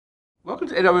Welcome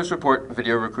to AWS Report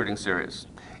Video Recruiting Series.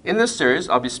 In this series,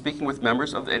 I'll be speaking with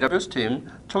members of the AWS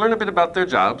team to learn a bit about their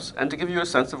jobs and to give you a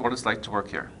sense of what it's like to work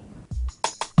here.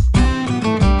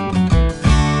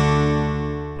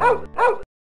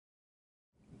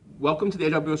 Welcome to the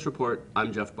AWS Report.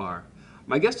 I'm Jeff Barr.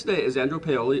 My guest today is Andrew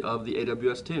Paoli of the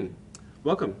AWS team.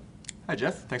 Welcome. Hi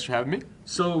Jeff, thanks for having me.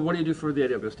 So what do you do for the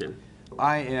AWS team?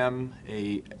 I am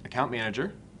an account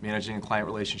manager, managing client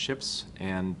relationships,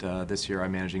 and this year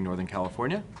I'm managing Northern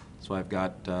California. So I've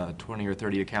got 20 or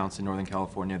 30 accounts in Northern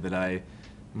California that I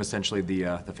am essentially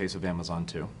the face of Amazon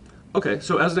to. Okay,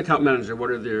 so as an account manager, what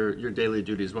are your daily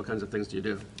duties? What kinds of things do you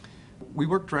do? We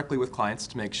work directly with clients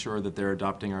to make sure that they're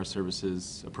adopting our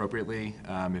services appropriately.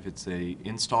 If it's an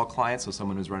install client, so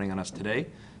someone who's running on us today,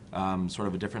 sort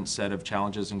of a different set of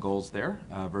challenges and goals there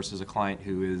versus a client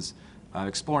who is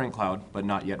exploring cloud but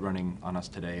not yet running on us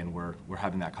today, and we're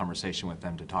having that conversation with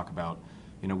them to talk about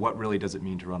what really does it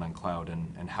mean to run on cloud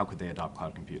and how could they adopt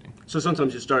cloud computing. So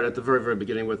sometimes you start at the very, very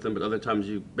beginning with them, but other times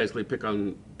you basically pick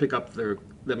up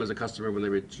them as a customer when they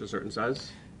reach a certain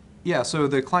size? Yeah, so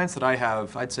the clients that I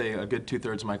have, I'd say a good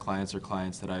 2/3 of my clients are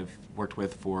clients that I've worked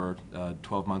with for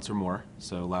 12 months or more.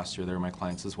 So last year they were my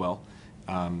clients as well.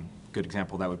 Good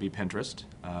example, that would be Pinterest.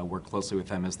 Worked closely with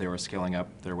them as they were scaling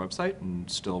up their website and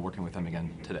still working with them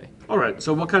again today. All right,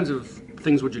 so what kinds of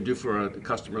things would you do for a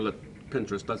customer like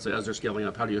Pinterest, let's say, as they're scaling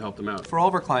up? How do you help them out? For all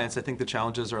of our clients, I think the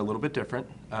challenges are a little bit different.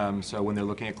 So when they're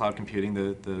looking at cloud computing,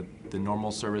 the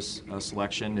normal service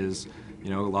selection is,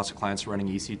 lots of clients are running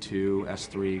EC2,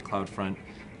 S3, CloudFront.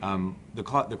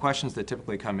 The questions that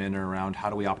typically come in are around how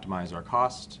do we optimize our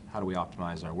cost, how do we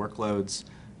optimize our workloads,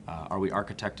 are we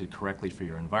architected correctly for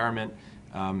your environment?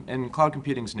 And cloud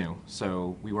computing's new,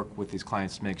 so we work with these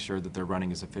clients to make sure that they're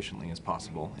running as efficiently as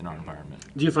possible in our environment.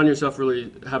 Do you find yourself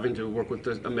really having to work with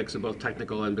a mix of both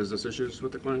technical and business issues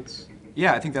with the clients?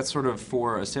 Yeah, I think that's sort of,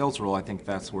 for a sales role, I think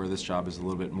that's where this job is a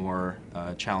little bit more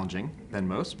challenging than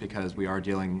most, because we are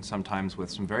dealing sometimes with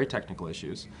some very technical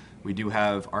issues. We do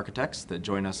have architects that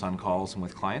join us on calls and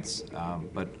with clients,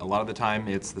 but a lot of the time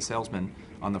it's the salesman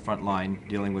on the front line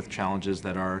dealing with challenges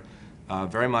that are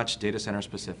very much data center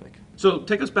specific. So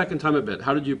take us back in time a bit.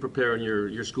 How did you prepare in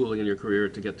your schooling and your career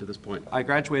to get to this point? I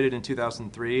graduated in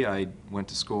 2003. I went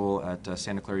to school at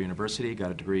Santa Clara University, got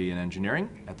a degree in engineering.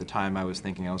 At the time I was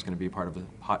thinking I was going to be part of a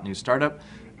hot new startup.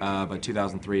 But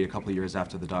 2003, a couple of years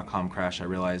after the dot-com crash, I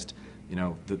realized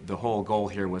the whole goal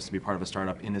here was to be part of a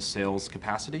startup in a sales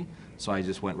capacity. So I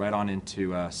just went right on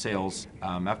into sales.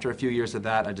 After a few years of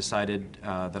that, I decided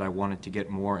that I wanted to get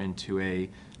more into a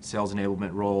sales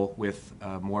enablement role with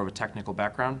more of a technical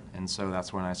background, and so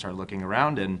that's when I started looking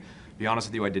around. And to be honest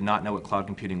with you, I did not know what cloud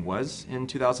computing was in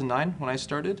 2009 when I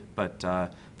started, but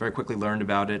very quickly learned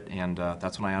about it, and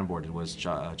that's when I onboarded, was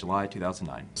July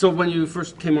 2009. So when you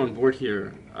first came on board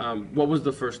here, what was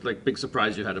the first big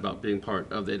surprise you had about being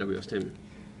part of the AWS team?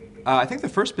 I think the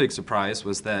first big surprise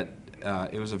was that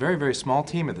it was a very, very small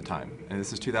team at the time, and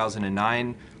this is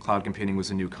 2009. Cloud computing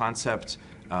was a new concept.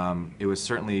 It was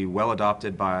certainly well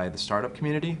adopted by the startup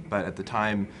community, but at the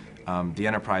time the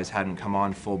enterprise hadn't come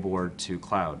on full board to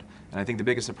cloud. And I think the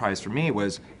biggest surprise for me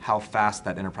was how fast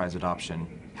that enterprise adoption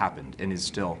happened and is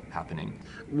still happening.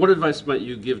 What advice might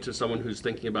you give to someone who's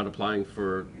thinking about applying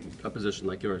for a position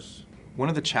like yours? One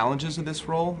of the challenges of this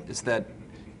role is that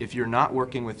if you're not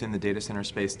working within the data center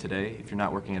space today, if you're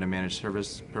not working at a managed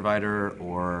service provider,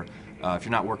 or if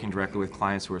you're not working directly with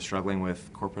clients who are struggling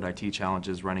with corporate IT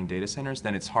challenges running data centers,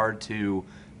 then it's hard to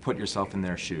put yourself in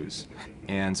their shoes.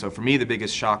 And so for me, the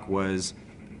biggest shock was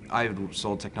I've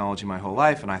sold technology my whole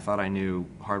life, and I thought I knew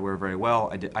hardware very well.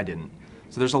 I didn't.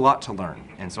 So there's a lot to learn.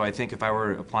 And so I think if I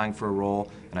were applying for a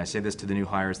role, and I say this to the new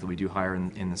hires that we do hire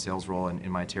in the sales role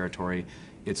in my territory,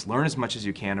 it's learn as much as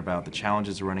you can about the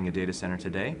challenges of running a data center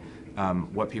today,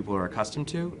 what people are accustomed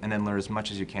to, and then learn as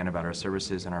much as you can about our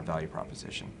services and our value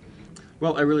proposition.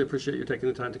 Well, I really appreciate you taking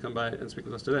the time to come by and speak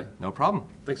with us today. No problem.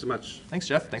 Thanks so much. Thanks,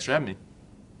 Jeff. Thanks for having me.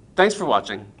 Thanks for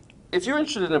watching. If you're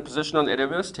interested in a position on the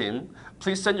AWS team,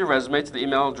 please send your resume to the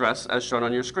email address as shown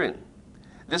on your screen.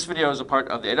 This video is a part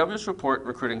of the AWS Report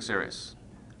Recruiting Series.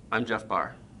 I'm Jeff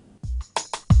Barr.